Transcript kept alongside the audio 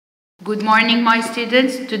Good morning, my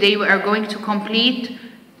students. Today we are going to complete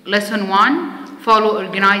lesson 1, follow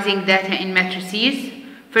organizing data in matrices.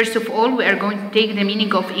 First of all, we are going to take the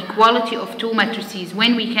meaning of equality of two matrices.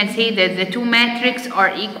 When we can say that the two matrices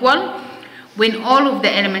are equal, when all of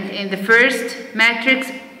the elements in the first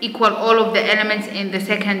matrix equal all of the elements in the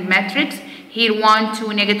second matrix. Here 1,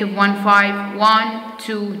 2, negative 1, 5, 1,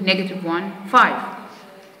 2, negative 1, 5.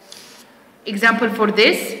 Example for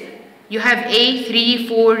this. You have A 3,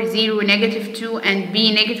 4, 0, negative 2 and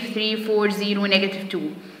B negative 3, 4, 0, negative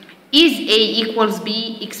 2. Is A equals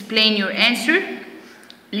B? Explain your answer.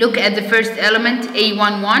 Look at the first element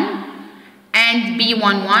A1, 1 and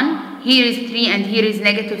B1, 1. Here is 3 and here is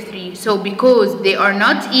negative 3. So because they are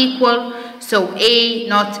not equal, so A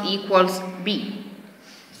not equals B.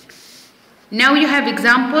 Now you have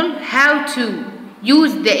example how to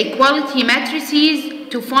use the equality matrices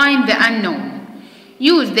to find the unknown.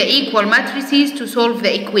 Use the equal matrices to solve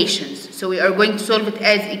the equations. So we are going to solve it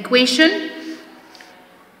as equation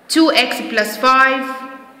 2x plus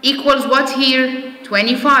 5 equals what here?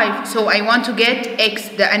 25. So I want to get x,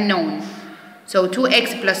 the unknown. So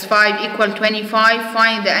 2x plus 5 equal 25.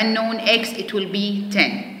 Find the unknown x, it will be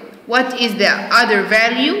 10. What is the other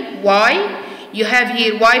value? Y. You have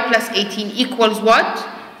here y plus 18 equals what?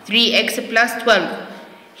 3x plus 12.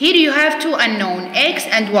 Here you have two unknown, x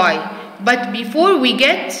and y. But before we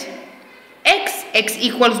get x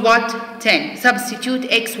equals what? 10. Substitute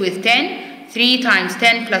x with 10. 3 times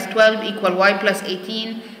 10 plus 12 equal y plus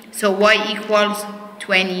 18. So y equals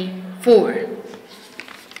 24.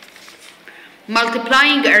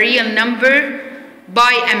 Multiplying a real number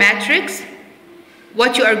by a matrix.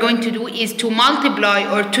 What you are going to do is to multiply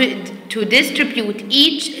or to distribute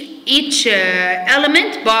each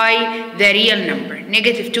element by the real number.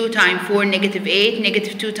 Negative 2 times 4, negative 8,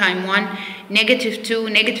 negative 2 times 1, negative 2,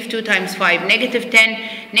 negative 2 times 5, negative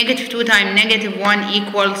 10, negative 2 times negative 1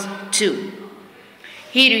 equals 2.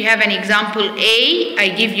 Here you have an example A.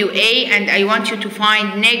 I give you A and I want you to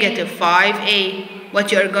find negative 5A.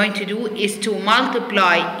 What you are going to do is to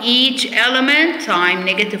multiply each element times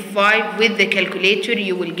negative 5 with the calculator.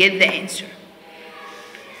 You will get the answer.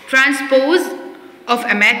 Transpose of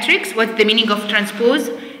a matrix. What's the meaning of transpose?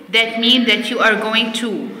 That means that you are going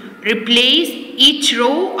to replace each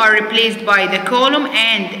row are replaced by the column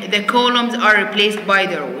and the columns are replaced by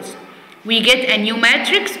the rows. We get a new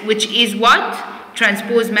matrix which is what?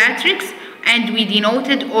 Transpose matrix, and we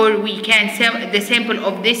denoted, or we can say the sample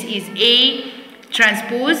of this is A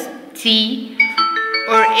transpose T,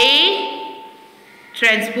 or A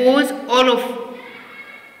transpose all of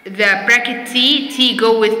the bracket T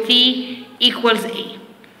go with T equals A.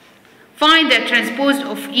 Find the transpose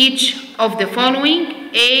of each of the following.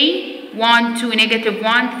 A 1, 2, negative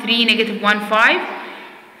 1, 3, negative 1, 5.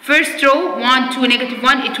 First row 1, 2, negative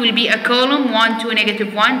 1, it will be a column 1, 2,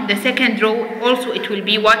 negative 1. The second row also it will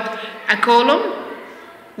be what? A column.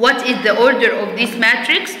 What is the order of this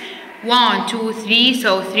matrix? 1, 2, 3,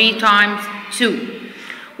 so 3 times 2.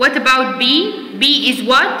 What about B? B is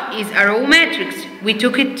what? Is a row matrix. We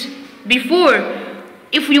took it before.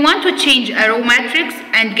 If we want to change a row matrix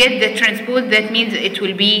and get the transpose, that means it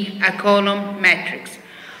will be a column matrix.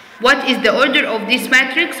 What is the order of this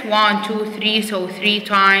matrix? 1, 2, 3, so 3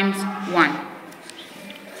 times 1.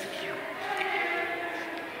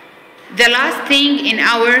 The last thing in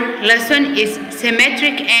our lesson is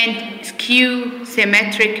symmetric and skew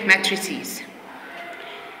symmetric matrices.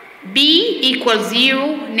 B equals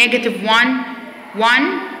 0, negative 1,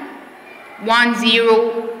 1, 1,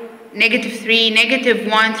 0, negative 3, negative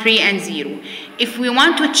 1, 3 and 0. If we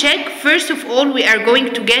want to check, first of all we are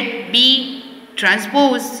going to get B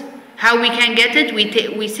transpose. How we can get it?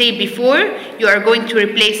 We say before, you are going to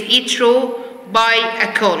replace each row by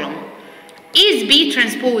a column. Is B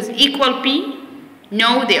transpose equal P?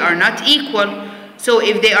 No, they are not equal. So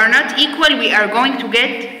if they are not equal, we are going to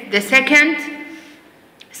get the second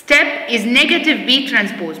step is negative B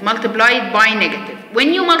transpose, multiplied by negative.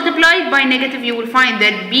 When you multiply it by negative, you will find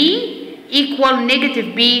that B equal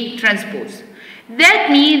negative B transpose. That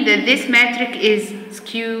means that this matrix is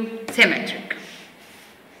skew symmetric.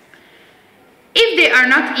 If they are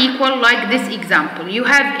not equal, like this example, you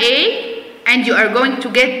have A and you are going to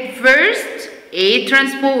get first A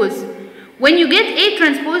transpose. When you get A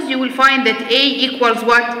transpose, you will find that A equals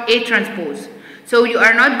what? A transpose. So you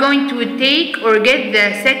are not going to take or get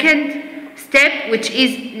the second step, which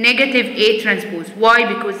is negative A transpose. Why?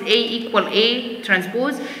 Because A equal A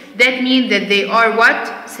transpose. That means that they are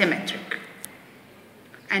what? Symmetric.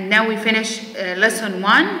 And now we finish lesson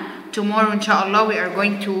 1. Tomorrow, inshallah, we are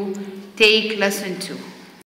going to take lesson 2.